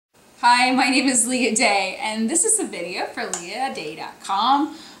Hi, my name is Leah Day, and this is a video for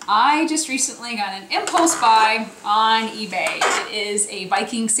leahday.com. I just recently got an impulse buy on eBay. It is a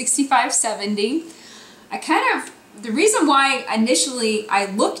Viking 6570. The reason why initially I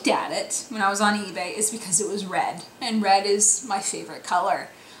looked at it when I was on eBay is because it was red, and red is my favorite color.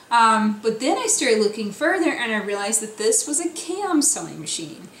 But then I started looking further and I realized that this was a cam sewing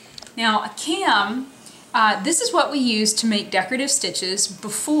machine. Now, a cam, this is what we used to make decorative stitches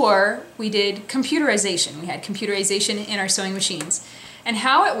before we did computerization. We had computerization in our sewing machines. And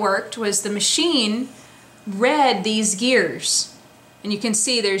how it worked was the machine read these gears. And you can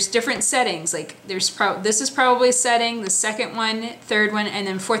see there's different settings. Like this is probably a setting, the second one, third one, and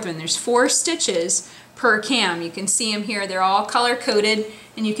then fourth one. There's 4 stitches per cam. You can see them here. They're all color coded,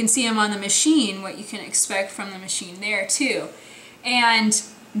 and you can see them on the machine, what you can expect from the machine there too. And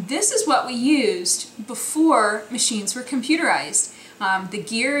this is what we used before machines were computerized. The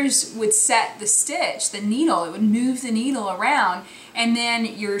gears would set the stitch, the needle, it would move the needle around, and then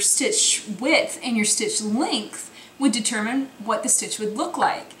your stitch width and your stitch length would determine what the stitch would look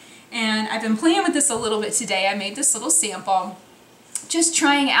like. And I've been playing with this a little bit today. I made this little sample, just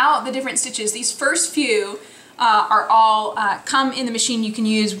trying out the different stitches. These first few are all come in the machine you can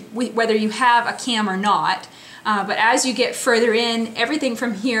use whether you have a cam or not. But as you get further in, everything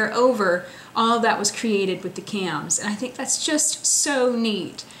from here over, all of that was created with the cams. And I think that's just so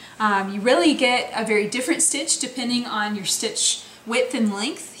neat. You really get a very different stitch depending on your stitch width and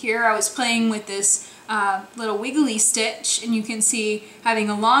length. Here I was playing with this little wiggly stitch, and you can see having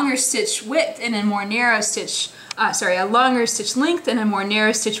a longer stitch width and a more narrow stitch, a longer stitch length and a more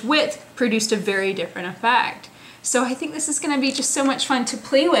narrow stitch width produced a very different effect. So I think this is going to be just so much fun to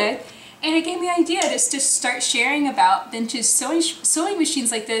play with. And it gave me an idea just to start sharing about vintage sewing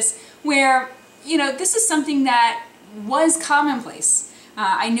machines like this, where, you know, this is something that was commonplace.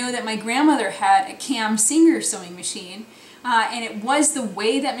 I know that my grandmother had a Cam Singer sewing machine, and it was the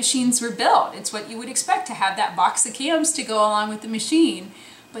way that machines were built. It's what you would expect, to have that box of cams to go along with the machine.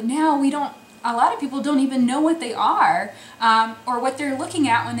 But now a lot of people don't even know what they are, or what they're looking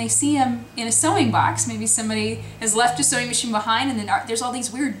at when they see them in a sewing box. Maybe somebody has left a sewing machine behind and then there's all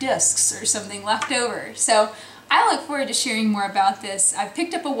these weird discs or something left over. So I look forward to sharing more about this. I've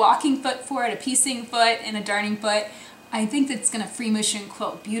picked up a walking foot for it, a piecing foot, and a darning foot. I think that it's going to free motion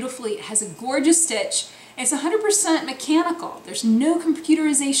quilt beautifully. It has a gorgeous stitch. It's 100% mechanical. There's no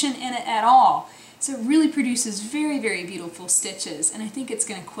computerization in it at all. So it really produces very, very beautiful stitches, and I think it's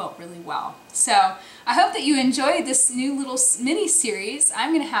going to quilt really well. So I hope that you enjoyed this new little mini series.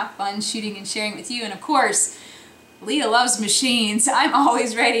 I'm going to have fun shooting and sharing with you, and of course, Leah loves machines. I'm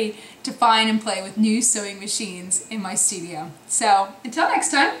always ready to find and play with new sewing machines in my studio. So until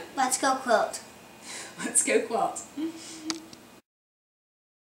next time, let's go quilt. Let's go quilt.